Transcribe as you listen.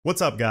What's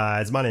up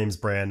guys, my name's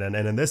Brandon,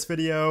 and in this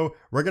video,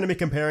 we're going to be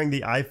comparing the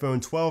iPhone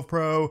 12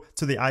 Pro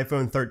to the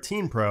iPhone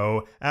 13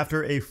 Pro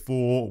after a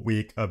full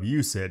week of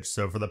usage.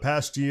 So for the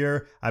past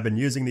year, I've been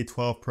using the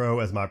 12 Pro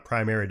as my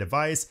primary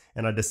device,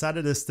 and I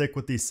decided to stick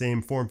with the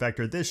same form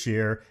factor this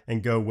year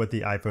and go with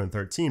the iPhone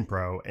 13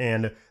 Pro.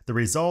 And the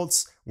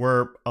results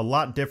were a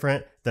lot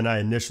different than I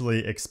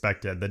initially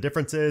expected. The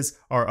differences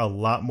are a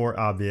lot more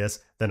obvious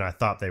than I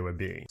thought they would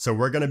be. So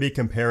we're going to be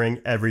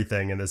comparing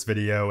everything in this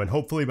video, and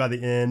hopefully by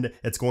the end,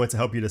 it's going to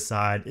help you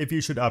decide if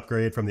you should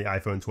upgrade from the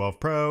iPhone 12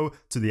 Pro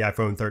to the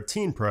iPhone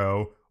 13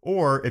 Pro,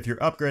 or if you're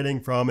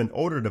upgrading from an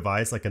older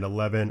device like an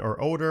 11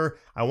 or older,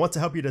 I want to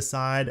help you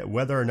decide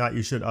whether or not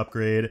you should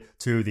upgrade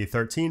to the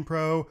 13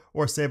 Pro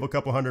or save a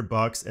couple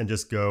 $100 and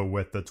just go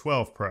with the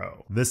 12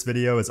 Pro. This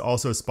video is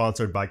also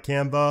sponsored by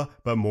Canva,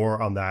 but more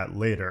on that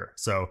later.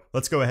 So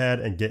let's go ahead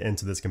and get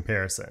into this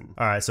comparison.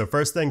 All right, so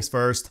first things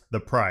first, the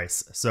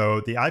price. So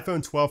the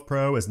iPhone 12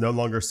 Pro is no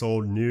longer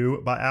sold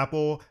new by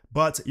Apple,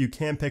 but you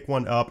can pick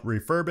one up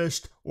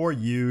refurbished or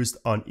used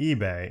on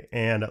eBay.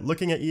 And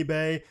looking at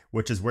eBay,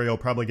 which is where you'll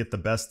probably get the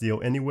best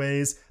deal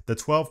anyways, the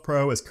 12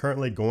 Pro is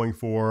currently going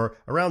for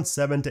around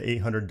 $700 to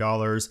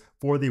 $800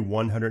 for the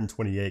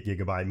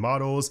 128GB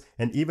models,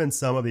 and even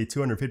some of the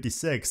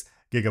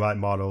 256GB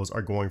models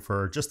are going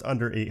for just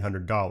under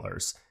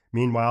 $800.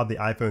 Meanwhile, the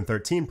iPhone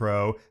 13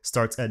 Pro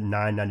starts at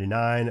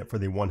 $999 for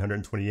the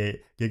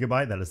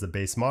 128GB, that is the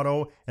base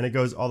model, and it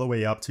goes all the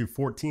way up to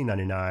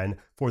 $1499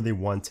 for the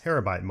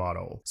 1TB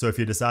model. So if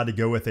you decide to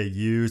go with a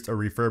used or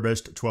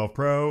refurbished 12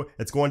 Pro,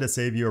 it's going to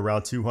save you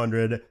around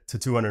 $200 to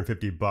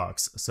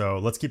 $250. So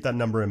let's keep that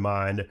number in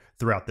mind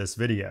throughout this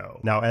video.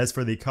 Now, as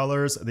for the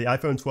colors, the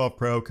iPhone 12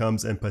 Pro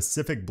comes in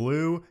Pacific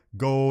Blue,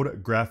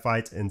 Gold,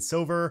 Graphite, and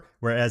Silver,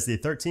 whereas the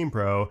 13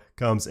 Pro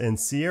comes in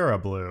Sierra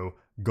Blue,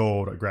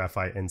 Gold,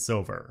 Graphite, and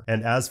Silver.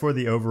 And as for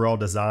the overall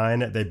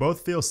design, they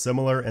both feel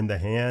similar in the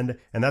hand,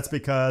 and that's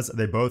because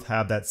they both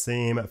have that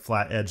same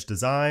flat edge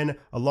design,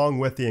 along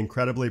with the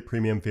incredibly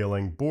premium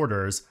feeling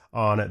borders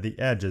on the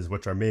edges,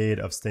 which are made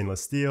of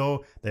stainless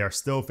steel. They are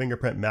still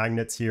fingerprint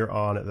magnets here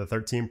on the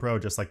 13 Pro,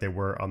 just like they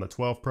were on the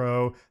 12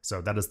 Pro. So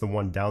that is the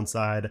one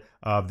downside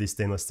of the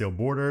stainless steel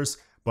borders,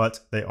 but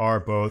they are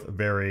both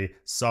very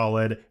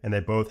solid and they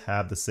both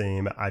have the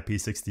same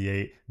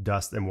IP68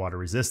 dust and water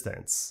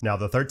resistance. Now,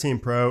 the 13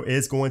 Pro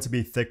is going to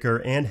be thicker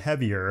and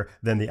heavier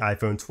than the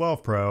iPhone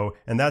 12 Pro,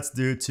 and that's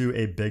due to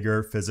a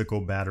bigger physical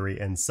battery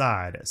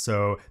inside.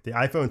 So the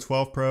iPhone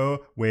 12 Pro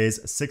weighs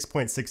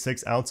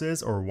 6.66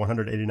 ounces or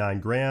 189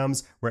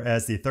 grams,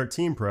 whereas the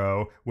 13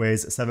 Pro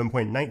weighs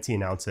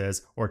 7.19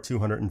 ounces or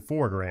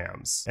 204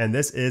 grams. And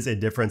this is a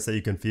difference that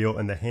you can feel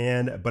in the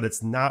hand, but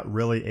it's not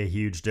really a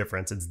huge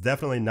difference. It's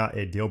definitely not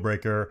a deal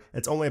breaker.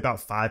 It's only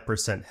about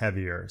 5%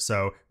 heavier,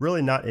 so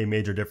really not a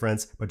major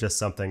difference, but just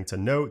something to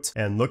note.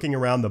 And looking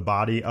around the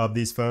body of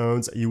these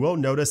phones, you will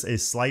notice a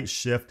slight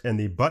shift in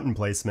the button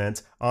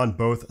placement on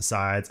both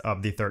sides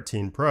of the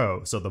 13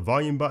 Pro. So the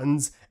volume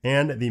buttons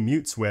and the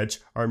mute switch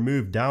are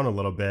moved down a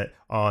little bit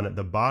on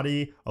the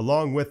body,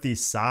 along with the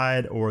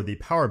side or the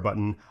power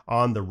button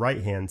on the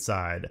right hand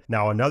side.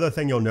 Now, another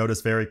thing you'll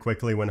notice very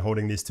quickly when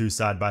holding these two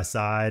side by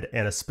side,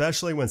 and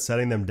especially when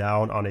setting them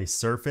down on a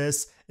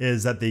surface,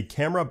 is that the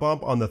camera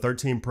bump on the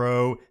 13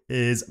 Pro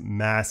is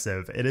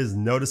massive. It is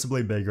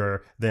noticeably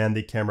bigger than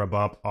the camera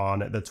bump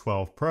on the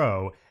 12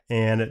 Pro.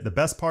 And the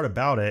best part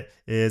about it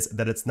is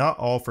that it's not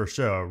all for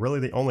show. Really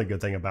the only good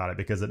thing about it,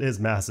 because it is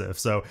massive.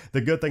 So the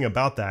good thing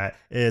about that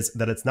is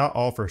that it's not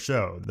all for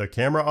show. The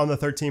camera on the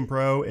 13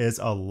 Pro is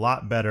a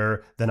lot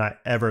better than I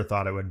ever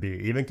thought it would be,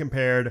 even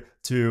compared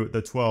to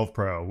the 12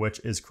 Pro, which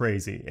is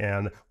crazy.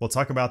 And we'll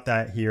talk about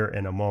that here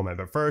in a moment.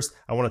 But first,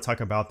 I want to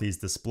talk about these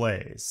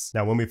displays.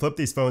 Now, when we flip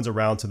these phones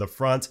around to the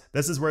front,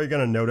 this is where you're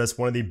going to notice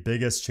one of the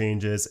biggest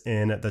changes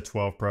in the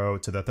 12 Pro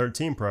to the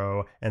 13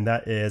 Pro, and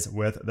that is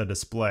with the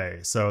display.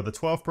 So the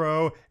 12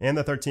 Pro and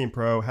the 13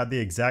 Pro had the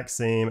exact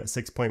same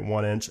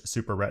 6.1-inch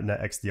Super Retina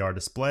XDR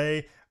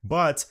display,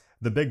 but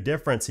the big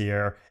difference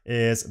here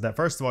is that,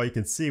 first of all, you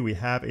can see we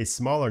have a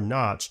smaller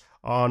notch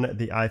on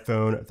the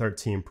iPhone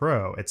 13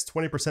 Pro. It's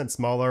 20%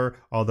 smaller,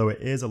 although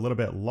it is a little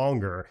bit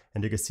longer,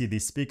 and you can see the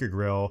speaker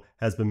grill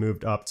has been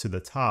moved up to the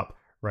top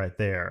right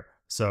there.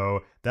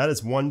 So that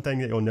is one thing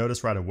that you'll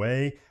notice right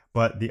away.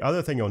 But the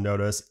other thing you'll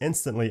notice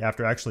instantly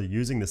after actually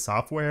using the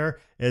software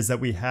is that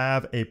we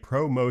have a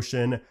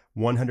ProMotion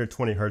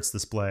 120Hz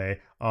display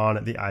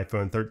on the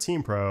iPhone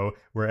 13 Pro,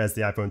 whereas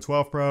the iPhone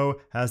 12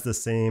 Pro has the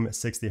same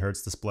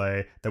 60Hz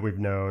display that we've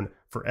known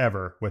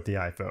forever with the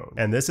iPhone.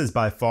 And this is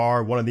by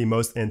far one of the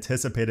most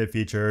anticipated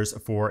features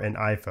for an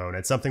iPhone.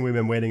 It's something we've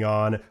been waiting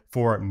on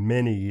for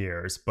many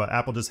years, but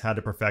Apple just had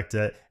to perfect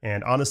it,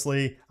 and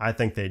honestly, I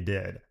think they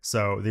did.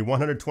 So the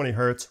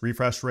 120Hz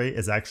refresh rate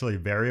is actually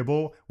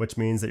variable, which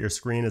means that your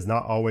screen is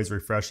not always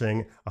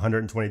refreshing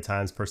 120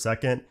 times per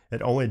second.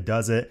 It only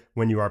does it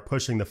when you are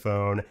pushing the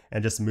phone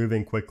and just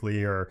moving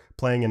quickly or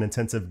playing an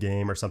intensive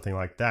game or something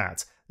like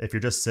that. If you're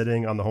just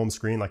sitting on the home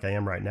screen like I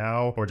am right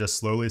now, or just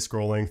slowly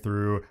scrolling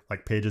through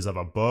like pages of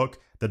a book,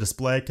 the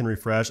display can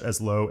refresh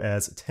as low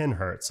as 10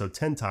 Hz, so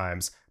 10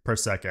 times per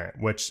second,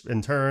 which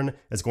in turn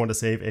is going to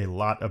save a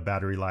lot of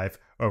battery life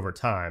over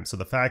time. So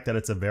the fact that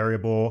it's a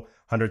variable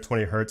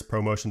 120 hertz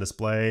ProMotion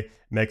display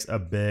makes a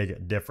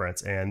big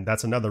difference. And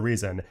that's another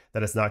reason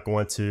that it's not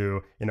going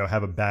to,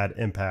 have a bad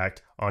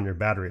impact on your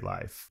battery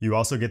life. You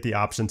also get the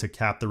option to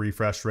cap the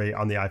refresh rate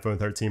on the iPhone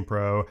 13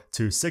 Pro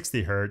to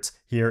 60 hertz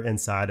here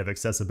inside of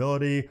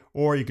accessibility,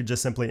 or you could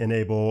just simply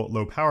enable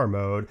low power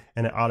mode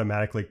and it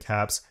automatically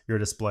caps your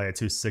display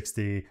to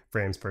 60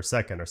 frames per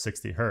second or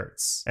 60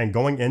 hertz. And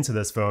going into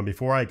this phone,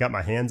 before I got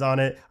my hands on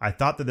it, I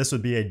thought that this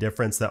would be a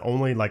difference that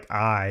only like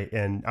I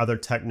and other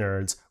tech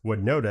nerds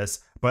would notice,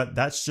 but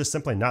that's just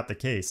simply not the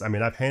case. I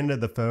mean, I've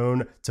handed the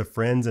phone to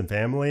friends and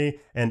family,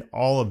 and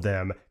all of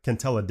them can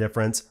tell a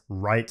difference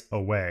right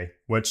away,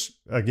 which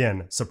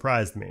again,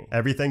 surprised me.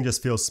 Everything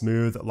just feels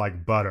smooth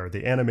like butter.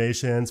 The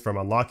animations from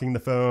unlocking the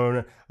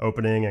phone,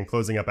 opening and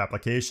closing up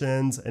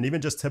applications, and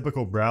even just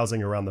typical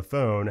browsing around the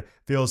phone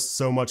feels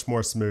so much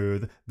more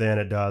smooth than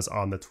it does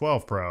on the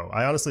 12 Pro.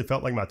 I honestly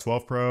felt like my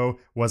 12 Pro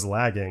was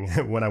lagging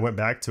when I went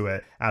back to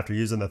it after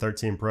using the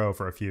 13 Pro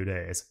for a few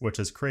days, which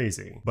is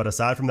crazy. But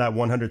aside from that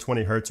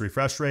 120 hertz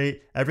refresh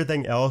rate,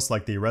 everything else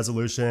like the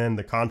resolution,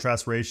 the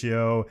contrast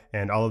ratio,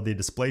 and all of the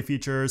display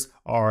features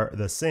are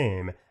the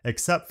same,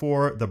 except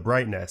for the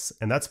brightness.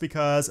 And that's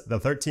because the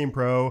 13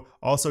 Pro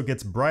also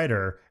gets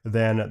brighter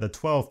than the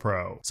 12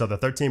 Pro. So the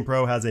 13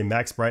 Pro has a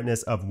max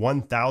brightness of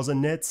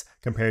 1000 nits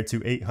compared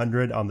to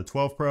 800 on the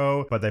 12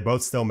 Pro, but they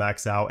both still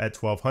max out at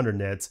 1200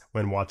 nits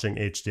when watching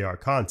HDR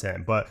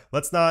content. But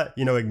let's not,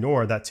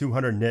 ignore that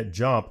 200 nit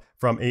jump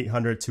from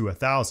 800 to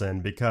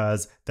 1000,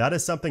 because that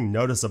is something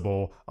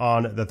noticeable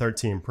on the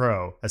 13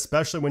 Pro,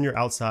 especially when you're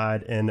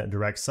outside in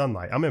direct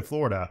sunlight. I'm in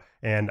Florida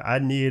and I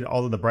need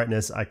all of the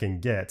brightness I can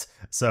get.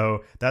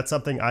 So that's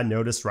something I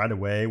noticed right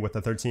away with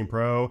the 13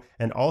 Pro.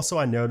 And also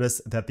I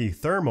noticed that the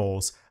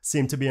thermals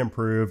seem to be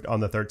improved on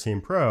the 13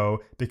 Pro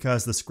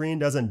because the screen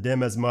doesn't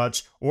dim as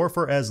much or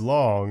for as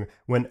long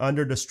when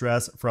under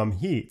distress from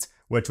heat,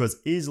 which was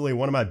easily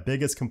one of my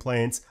biggest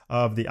complaints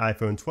of the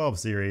iPhone 12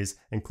 series,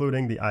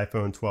 including the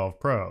iPhone 12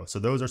 Pro. So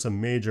those are some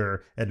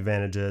major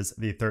advantages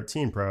the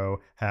 13 Pro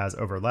has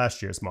over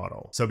last year's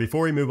model. So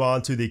before we move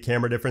on to the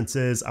camera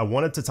differences, I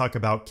wanted to talk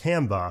about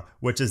Canva,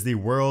 which is the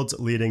world's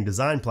leading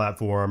design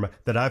platform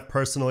that I've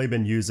personally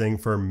been using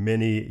for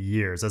many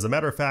years. As a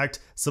matter of fact,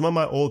 some of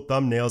my old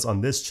thumbnails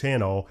on this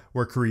channel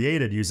were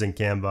created using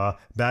Canva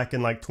back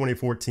in like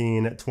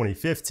 2014,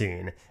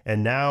 2015.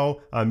 And now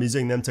I'm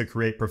using them to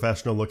create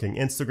professional looking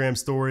Instagram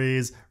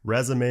stories,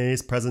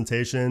 resumes,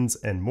 presentations,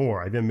 and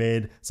more. I even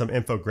made some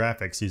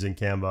infographics using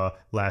Canva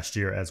last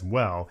year as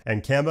well.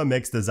 And Canva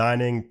makes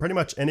designing pretty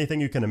much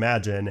anything you can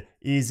imagine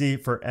easy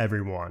for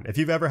everyone. If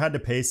you've ever had to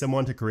pay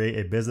someone to create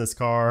a business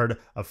card,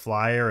 a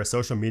flyer, a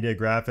social media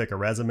graphic, a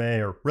resume,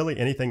 or really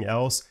anything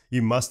else,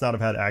 you must not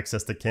have had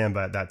access to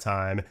Canva at that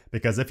time,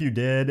 because if you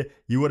did,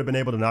 you would have been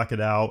able to knock it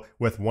out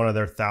with one of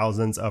their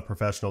thousands of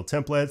professional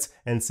templates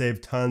and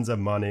save tons of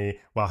money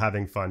while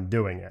having fun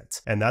doing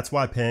it. And that's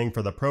why paying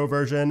for the Pro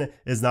version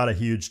is not a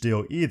huge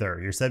deal either.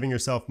 You're saving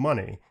yourself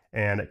money.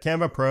 And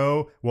Canva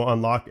Pro will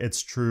unlock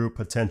its true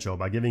potential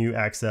by giving you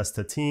access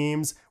to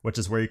Teams, which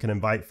is where you can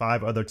invite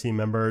 5 other team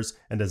members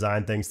and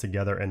design things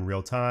together in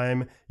real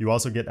time. You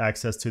also get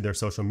access to their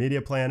social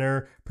media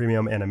planner,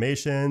 premium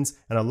animations,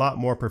 and a lot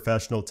more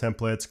professional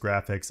templates,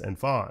 graphics, and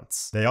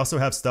fonts. They also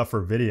have stuff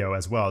for video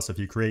as well. So if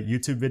you create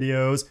YouTube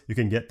videos, you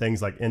can get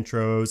things like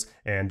intros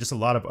and just a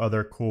lot of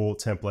other cool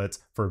templates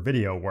for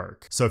video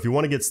work. So if you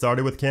want to get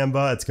started with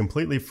Canva, it's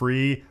completely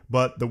free,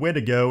 but the way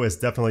to go is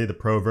definitely the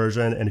Pro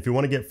version. And if you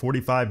want to get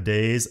 45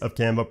 days of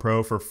Canva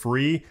Pro for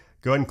free,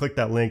 go ahead and click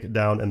that link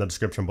down in the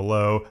description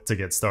below to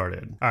get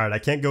started. All right, I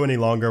can't go any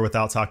longer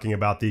without talking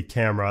about the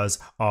cameras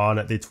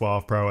on the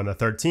 12 Pro and the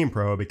 13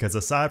 Pro, because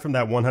aside from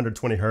that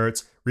 120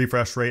 hertz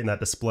refresh rate and that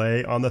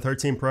display on the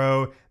 13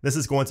 Pro, this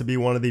is going to be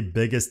one of the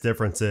biggest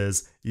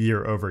differences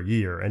year over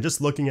year. And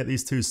just looking at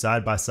these two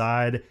side by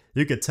side,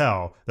 you could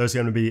tell there's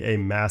going to be a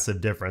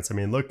massive difference. I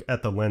mean, look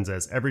at the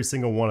lenses. Every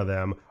single one of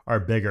them are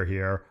bigger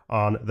here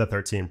on the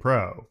 13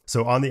 Pro.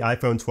 So on the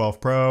iPhone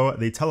 12 Pro,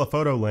 the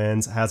telephoto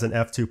lens has an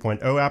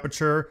f2.0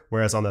 aperture,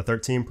 whereas on the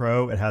 13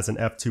 Pro, it has an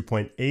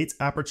f2.8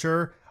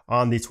 aperture.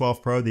 On the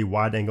 12 Pro, the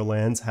wide-angle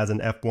lens has an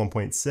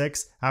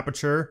f1.6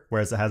 aperture,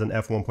 whereas it has an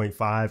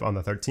f1.5 on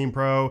the 13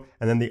 Pro.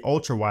 And then the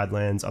ultra-wide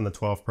lens on the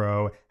 12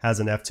 Pro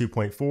has an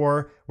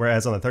f2.4,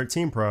 whereas on the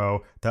 13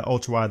 Pro, the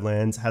ultra-wide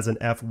lens has an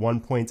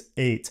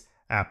f1.8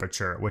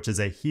 aperture, which is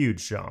a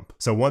huge jump.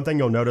 So one thing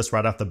you'll notice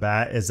right off the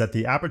bat is that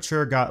the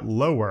aperture got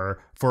lower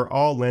for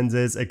all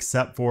lenses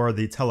except for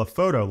the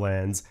telephoto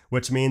lens,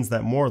 which means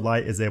that more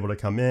light is able to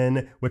come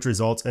in, which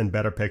results in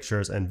better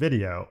pictures and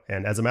video.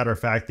 And as a matter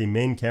of fact, the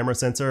main camera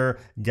sensor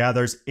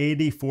gathers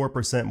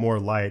 84% more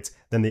light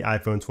than the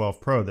iPhone 12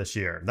 Pro this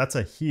year. That's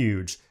a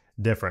huge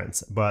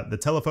difference. But the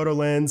telephoto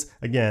lens,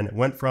 again,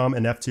 went from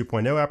an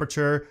f2.0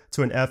 aperture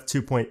to an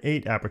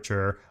f2.8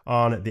 aperture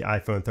on the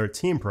iPhone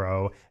 13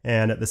 Pro.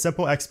 And the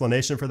simple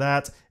explanation for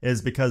that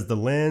is because the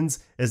lens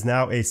is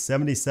now a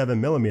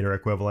 77mm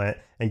equivalent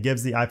and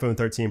gives the iPhone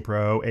 13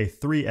 Pro a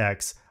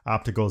 3x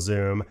optical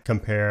zoom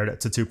compared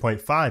to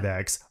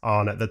 2.5x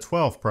on the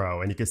 12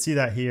 Pro. And you can see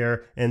that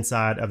here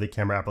inside of the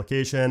camera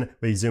application.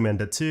 We zoom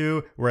into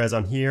 2, whereas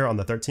on here on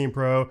the 13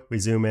 Pro, we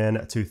zoom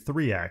in to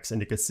 3x.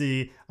 And you can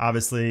see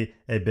obviously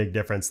a big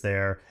difference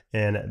there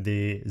in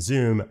the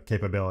zoom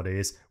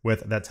capabilities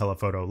with that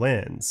telephoto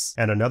lens.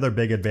 And another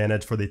big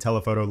advantage for the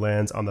telephoto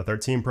lens on the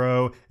 13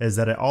 Pro is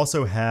that it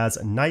also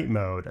has night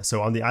mode.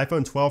 So on the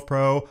iPhone 12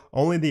 Pro,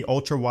 only the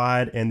ultra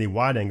wide and the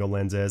wide angle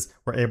lenses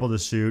were able to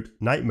shoot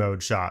night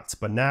mode shots.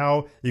 But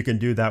now you can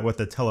do that with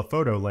the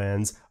telephoto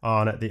lens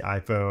on the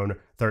iPhone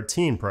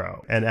 13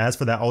 Pro. And as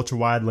for that ultra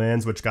wide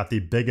lens, which got the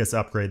biggest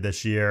upgrade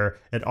this year,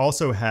 it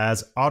also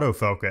has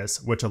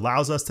autofocus, which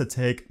allows us to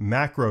take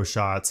macro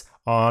shots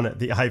on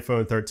the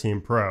iPhone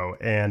 13 Pro.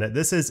 And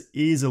this is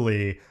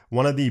easily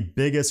one of the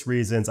biggest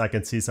reasons I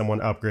can see someone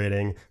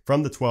upgrading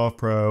from the 12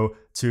 Pro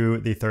to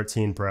the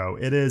 13 Pro.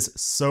 It is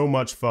so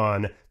much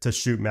fun to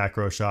shoot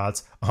macro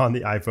shots on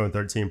the iPhone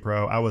 13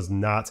 Pro. I was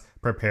not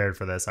prepared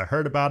for this. I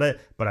heard about it,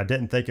 but I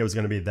didn't think it was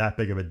going to be that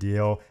big of a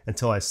deal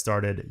until I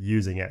started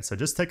using it. So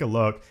just take a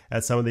look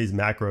at some of these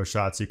macro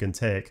shots you can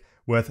take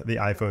with the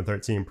iPhone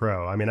 13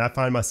 Pro. I mean, I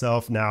find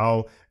myself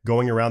now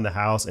going around the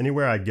house,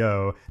 anywhere I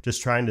go,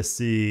 just trying to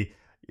see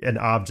an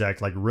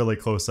object like really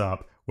close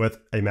up with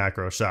a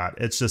macro shot.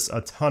 It's just a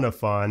ton of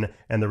fun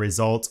and the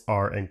results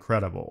are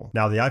incredible.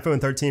 Now the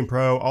iPhone 13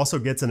 Pro also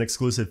gets an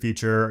exclusive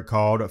feature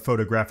called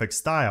photographic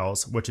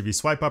styles, which if you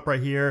swipe up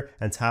right here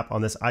and tap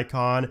on this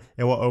icon,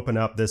 it will open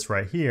up this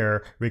right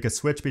here where you can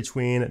switch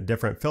between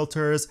different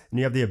filters and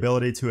you have the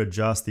ability to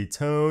adjust the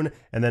tone,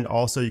 and then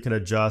also you can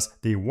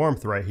adjust the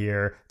warmth right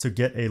here to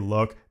get a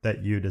look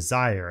that you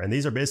desire. And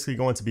these are basically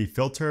going to be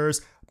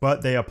filters,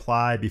 but they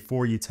apply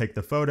before you take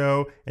the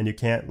photo and you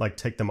can't like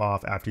take them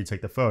off after you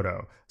take the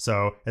photo.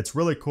 So it's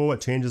really cool. It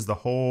changes the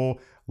whole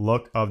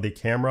look of the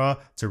camera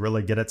to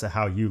really get it to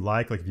how you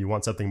like. Like if you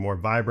want something more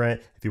vibrant,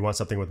 if you want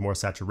something with more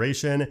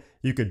saturation,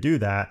 you could do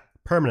that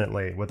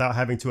permanently without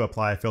having to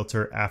apply a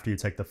filter after you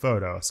take the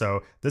photo.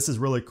 So this is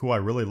really cool. I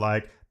really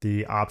like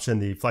the option,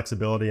 the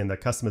flexibility, and the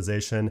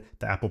customization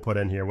that Apple put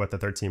in here with the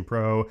 13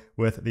 Pro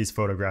with these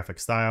photographic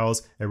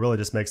styles. It really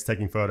just makes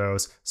taking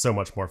photos so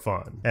much more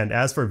fun. And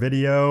as for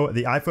video,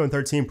 the iPhone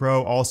 13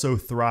 Pro also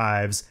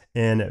thrives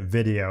in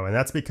video, and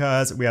that's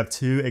because we have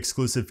two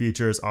exclusive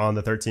features on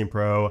the 13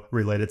 Pro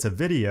related to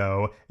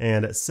video,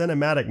 and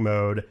cinematic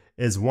mode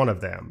is one of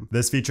them.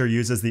 This feature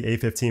uses the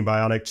A15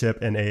 Bionic chip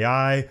and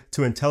AI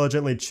to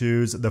intelligently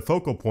choose the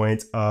focal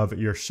point of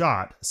your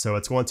shot. So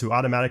it's going to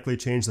automatically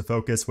change the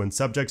focus when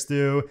subjects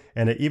do,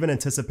 and it even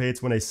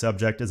anticipates when a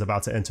subject is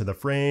about to enter the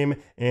frame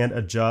and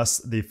adjusts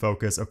the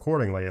focus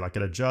accordingly. Like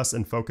it adjusts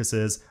and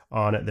focuses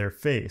on their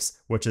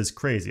face, which is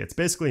crazy. It's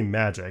basically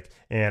magic,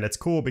 and it's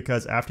cool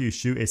because after you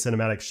shoot a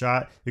cinematic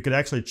shot, you could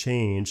actually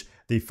change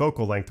the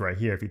focal length right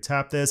here. If you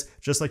tap this,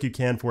 just like you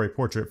can for a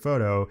portrait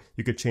photo,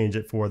 you could change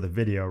it for the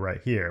video right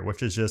here,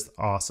 which is just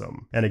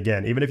awesome. And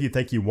again, even if you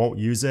think you won't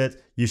use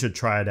it, you should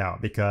try it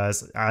out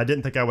because I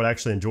didn't think I would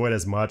actually enjoy it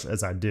as much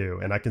as I do.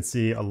 And I can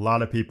see a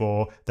lot of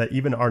people that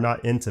even are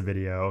not into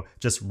video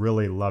just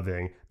really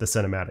loving the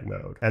cinematic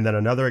mode. And then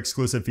another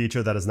exclusive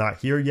feature that is not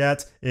here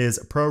yet is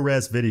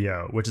ProRes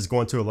video, which is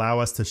going to allow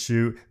us to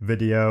shoot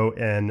video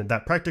in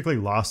that practically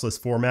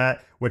lossless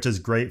format, which is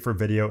great for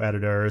video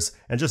editors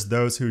and just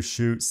those who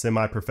shoot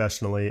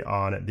semi-professionally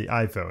on the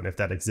iPhone, if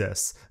that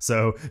exists.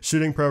 So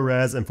shooting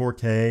ProRes in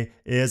 4K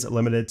is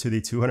limited to the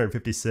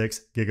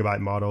 256GB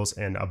models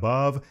and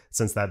above,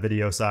 since that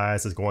video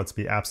size is going to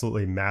be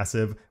absolutely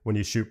massive when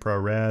you shoot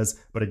ProRes.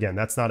 But again,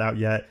 that's not out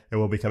yet. It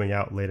will be coming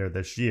out later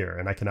this year,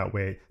 and I cannot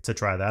wait to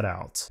try that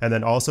out. And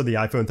then also the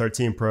iPhone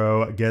 13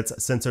 Pro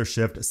gets sensor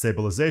shift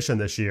stabilization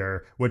this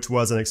year, which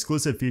was an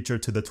exclusive feature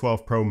to the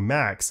 12 Pro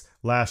Max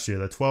last year.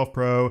 The 12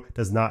 Pro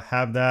does not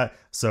have that,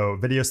 so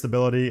video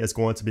stability is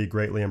going to be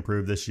greatly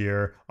improved this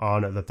year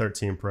on the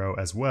 13 Pro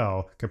as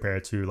well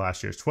compared to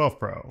last year's 12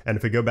 Pro. And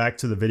if we go back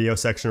to the video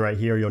section right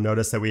here, you'll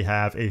notice that we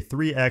have a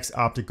 3x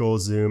optical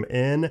zoom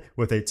in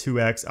with a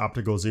 2x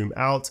optical zoom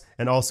out,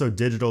 and also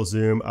digital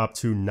zoom up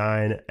to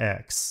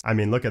 9x. I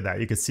mean, look at that.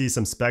 You can see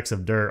some specks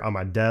of dirt on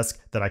my desk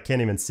that I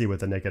can't even see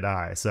with the naked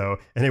eye. So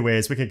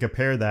anyways, we can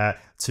compare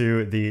that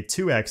to the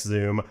 2x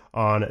zoom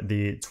on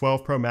the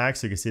 12 Pro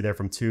Max. You can see there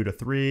from 2 to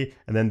 3,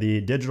 and then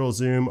the digital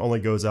zoom only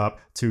goes up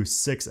to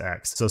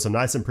 6x. So some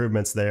nice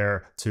improvements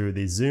there to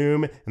the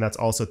zoom, and that's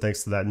also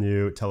thanks to that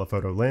new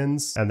telephoto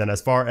lens. And then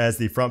as far as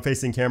the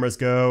front-facing cameras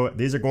go,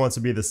 these are going to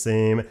be the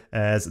same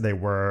as they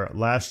were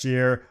last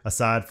year,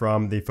 aside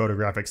from the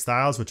photographic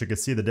styles, which you can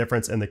see the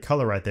difference in the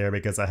color right there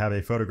because I have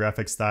a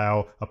photographic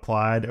style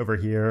applied over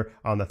here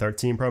on the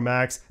 13 Pro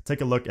Max.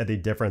 Take a look at the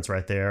difference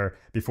right there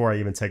before I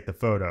even take the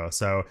photo.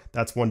 So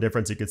that's one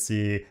difference you could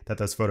see that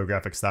those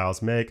photographic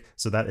styles make.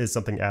 So that is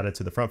something added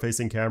to the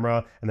front-facing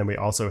camera. And then we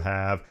also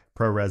have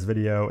ProRes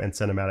video and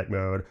cinematic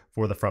mode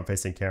for the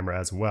front-facing camera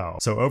as well.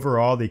 So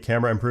overall, the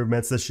camera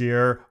improvements this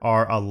year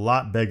are a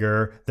lot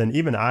bigger than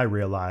even I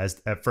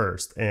realized at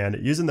first. And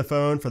using the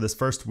phone for this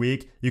first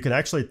week, you can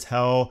actually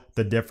tell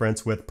the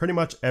difference with pretty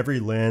much every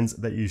lens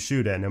that you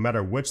shoot in. No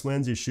matter which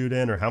lens you shoot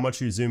in or how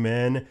much you zoom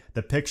in,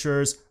 the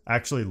pictures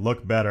actually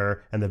look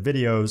better and the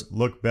videos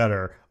look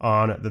better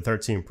on the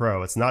 13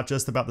 Pro. It's not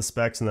just about the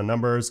specs and the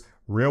numbers.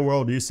 Real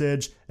world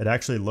usage, it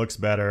actually looks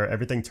better.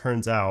 Everything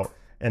turns out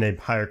in a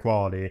higher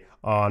quality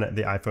on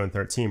the iPhone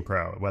 13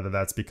 Pro, whether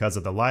that's because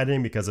of the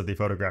lighting, because of the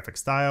photographic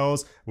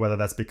styles, whether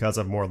that's because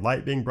of more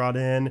light being brought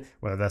in,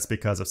 whether that's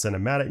because of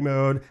cinematic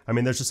mode. I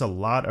mean, there's just a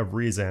lot of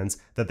reasons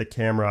that the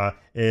camera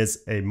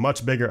is a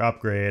much bigger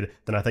upgrade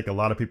than I think a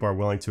lot of people are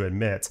willing to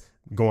admit,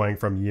 going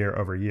from year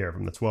over year,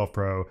 from the 12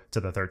 Pro to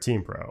the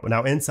 13 Pro.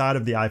 Now, inside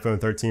of the iPhone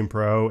 13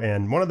 Pro,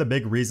 and one of the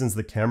big reasons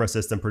the camera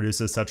system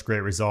produces such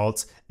great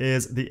results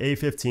is the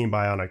A15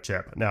 Bionic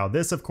chip. Now,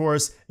 this, of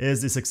course,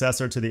 is the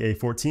successor to the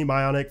A14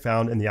 Bionic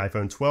found in the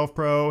iPhone 12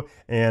 Pro,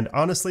 and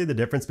honestly, the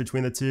difference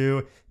between the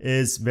two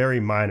is very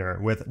minor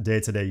with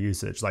day-to-day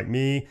usage. Like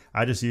me,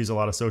 I just use a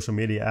lot of social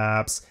media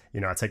apps,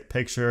 I take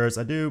pictures,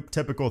 I do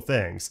typical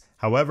things.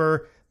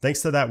 However,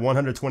 thanks to that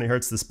 120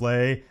 Hz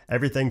display,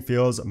 everything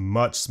feels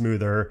much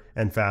smoother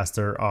and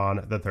faster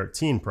on the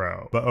 13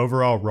 Pro. But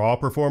overall raw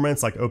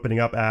performance, like opening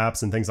up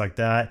apps and things like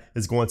that,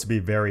 is going to be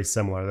very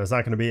similar. There's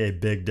not going to be a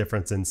big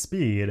difference in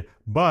speed,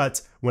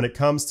 but when it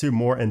comes to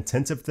more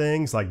intensive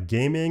things like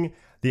gaming,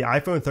 the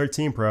iPhone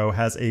 13 Pro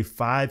has a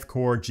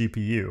 5-core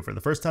GPU. For the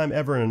first time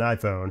ever in an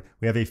iPhone,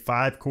 we have a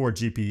 5-core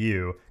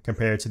GPU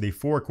compared to the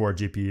 4-core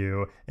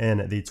GPU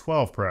in the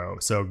 12 Pro.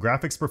 So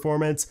graphics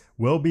performance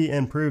will be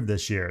improved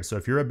this year. So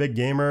if you're a big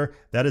gamer,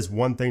 that is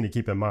one thing to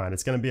keep in mind.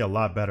 It's going to be a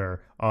lot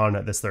better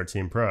on this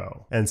 13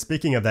 Pro. And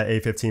speaking of that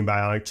A15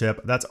 Bionic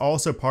chip, that's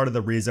also part of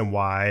the reason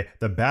why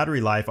the battery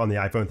life on the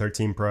iPhone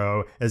 13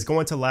 Pro is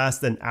going to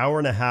last an hour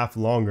and a half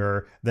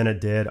longer than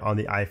it did on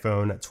the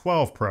iPhone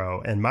 12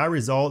 Pro. And my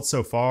results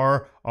so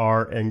far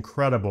are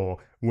incredible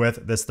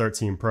with this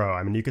 13 Pro.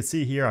 I mean, you can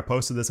see here, I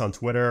posted this on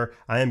Twitter.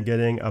 I am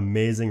getting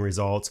amazing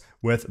results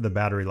with the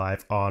battery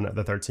life on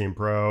the 13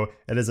 Pro.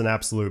 It is an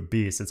absolute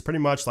beast. It's pretty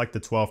much like the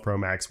 12 Pro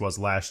Max was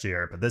last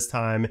year, but this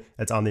time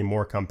it's on the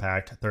more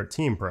compact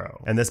 13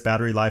 Pro. And this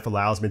battery life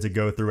allows me to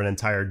go through an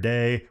entire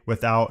day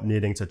without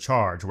needing to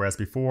charge, whereas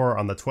before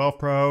on the 12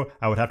 Pro,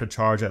 I would have to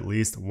charge at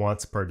least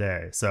once per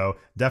day. So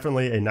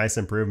definitely a nice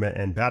improvement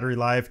in battery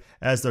life,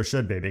 as there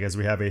should be, because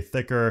we have a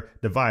thicker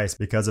device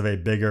because of a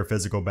bigger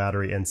physical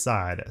battery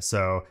inside.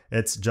 So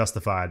it's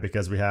justified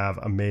because we have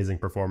amazing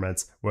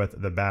performance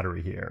with the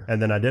battery here.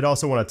 And then I did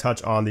also want to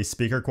touch on the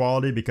speaker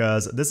quality,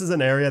 because this is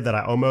an area that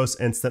I almost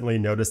instantly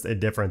noticed a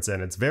difference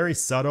in. It's very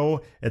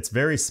subtle, it's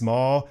very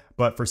small,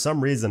 but for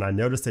some reason I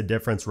noticed a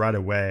difference right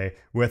away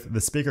with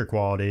the speaker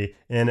quality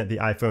in the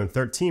iPhone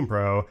 13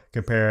 Pro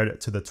compared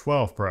to the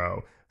 12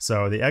 Pro.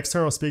 So the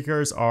external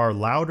speakers are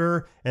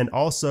louder, and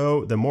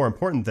also the more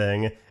important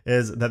thing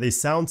is that the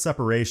sound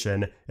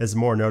separation is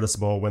more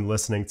noticeable when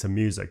listening to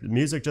music.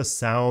 Music just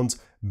sounds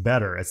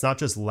better. It's not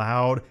just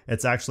loud,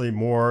 it's actually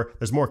more,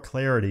 there's more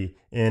clarity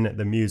in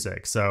the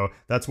music. So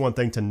that's one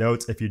thing to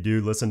note. If you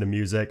do listen to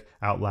music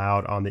out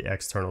loud on the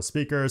external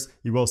speakers,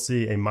 you will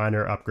see a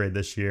minor upgrade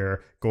this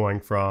year going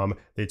from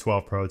the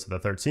 12 Pro to the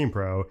 13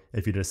 Pro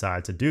if you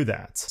decide to do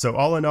that. So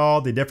all in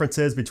all, the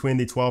differences between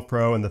the 12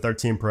 Pro and the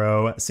 13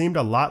 Pro seemed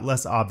a lot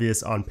less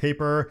obvious on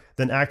paper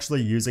than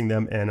actually using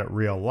them in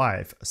real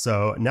life.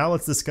 So now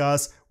let's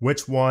discuss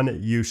which one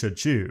you should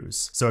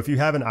choose. So if you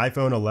have an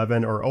iPhone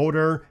 11 or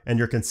older and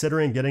you're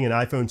considering getting an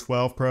iPhone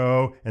 12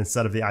 Pro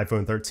instead of the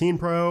iPhone 13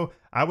 Pro,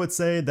 I would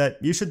say that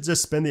you should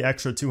just spend the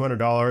extra $200,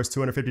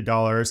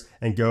 $250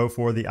 and go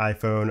for the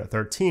iPhone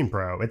 13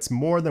 Pro. It's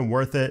more than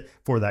worth it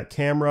for that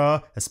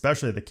camera,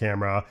 especially the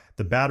camera.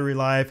 The battery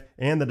life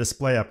and the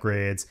display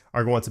upgrades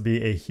are going to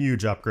be a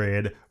huge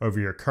upgrade over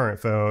your current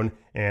phone,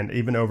 and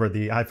even over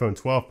the iPhone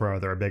 12 Pro,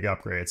 they're a big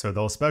upgrade. So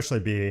they'll especially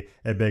be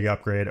a big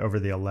upgrade over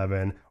the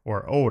 11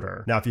 or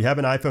older. Now, if you have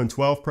an iPhone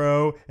 12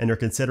 Pro and you're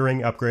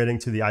considering upgrading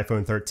to the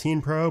iPhone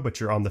 13 Pro, but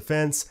you're on the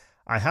fence,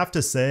 I have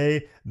to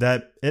say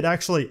that it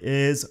actually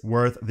is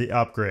worth the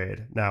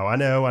upgrade. Now, I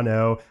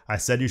know, I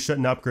said you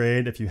shouldn't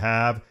upgrade if you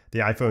have the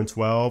iPhone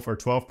 12 or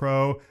 12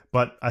 Pro,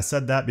 but I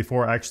said that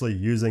before actually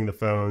using the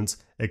phones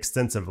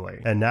extensively.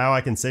 And now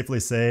I can safely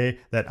say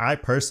that I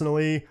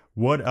personally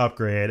would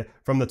upgrade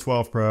from the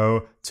 12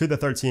 Pro to the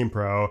 13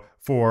 Pro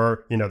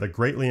for, the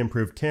greatly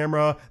improved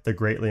camera, the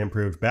greatly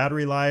improved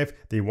battery life,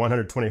 the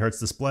 120 Hz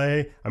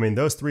display. I mean,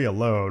 those three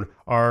alone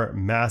are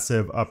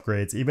massive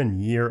upgrades, even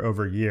year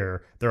over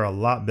year. They're a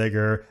lot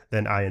bigger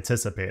than I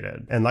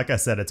anticipated. And like I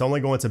said, it's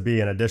only going to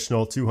be an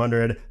additional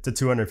 $200 to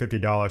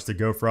 $250 to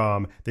go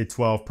from the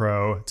 12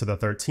 Pro to the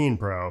 13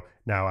 Pro.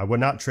 Now, I would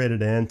not trade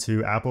it in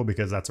to Apple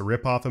because that's a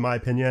ripoff in my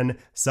opinion.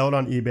 Sell it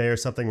on eBay or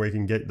something where you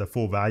can get the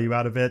full value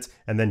out of it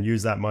and then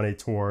use that money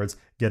towards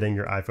getting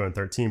your iPhone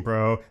 13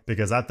 Pro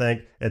because I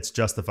think it's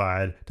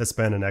justified to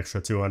spend an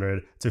extra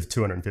 $200 to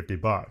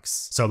 $250.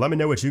 So let me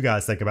know what you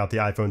guys think about the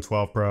iPhone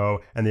 12 Pro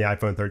and the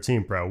iPhone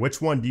 13 Pro.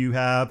 Which one do you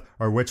have,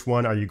 or which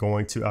one are you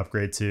going to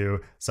upgrade to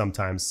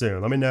sometime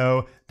soon? Let me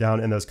know down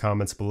in those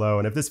comments below.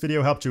 And if this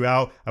video helped you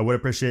out, I would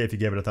appreciate if you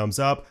gave it a thumbs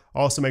up.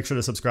 Also, make sure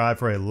to subscribe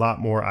for a lot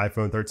more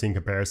iPhone 13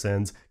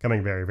 comparisons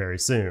coming very, very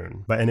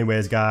soon. But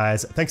anyways,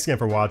 guys, thanks again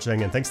for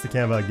watching, and thanks to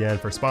Canva again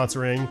for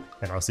sponsoring,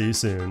 and I'll see you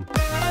soon.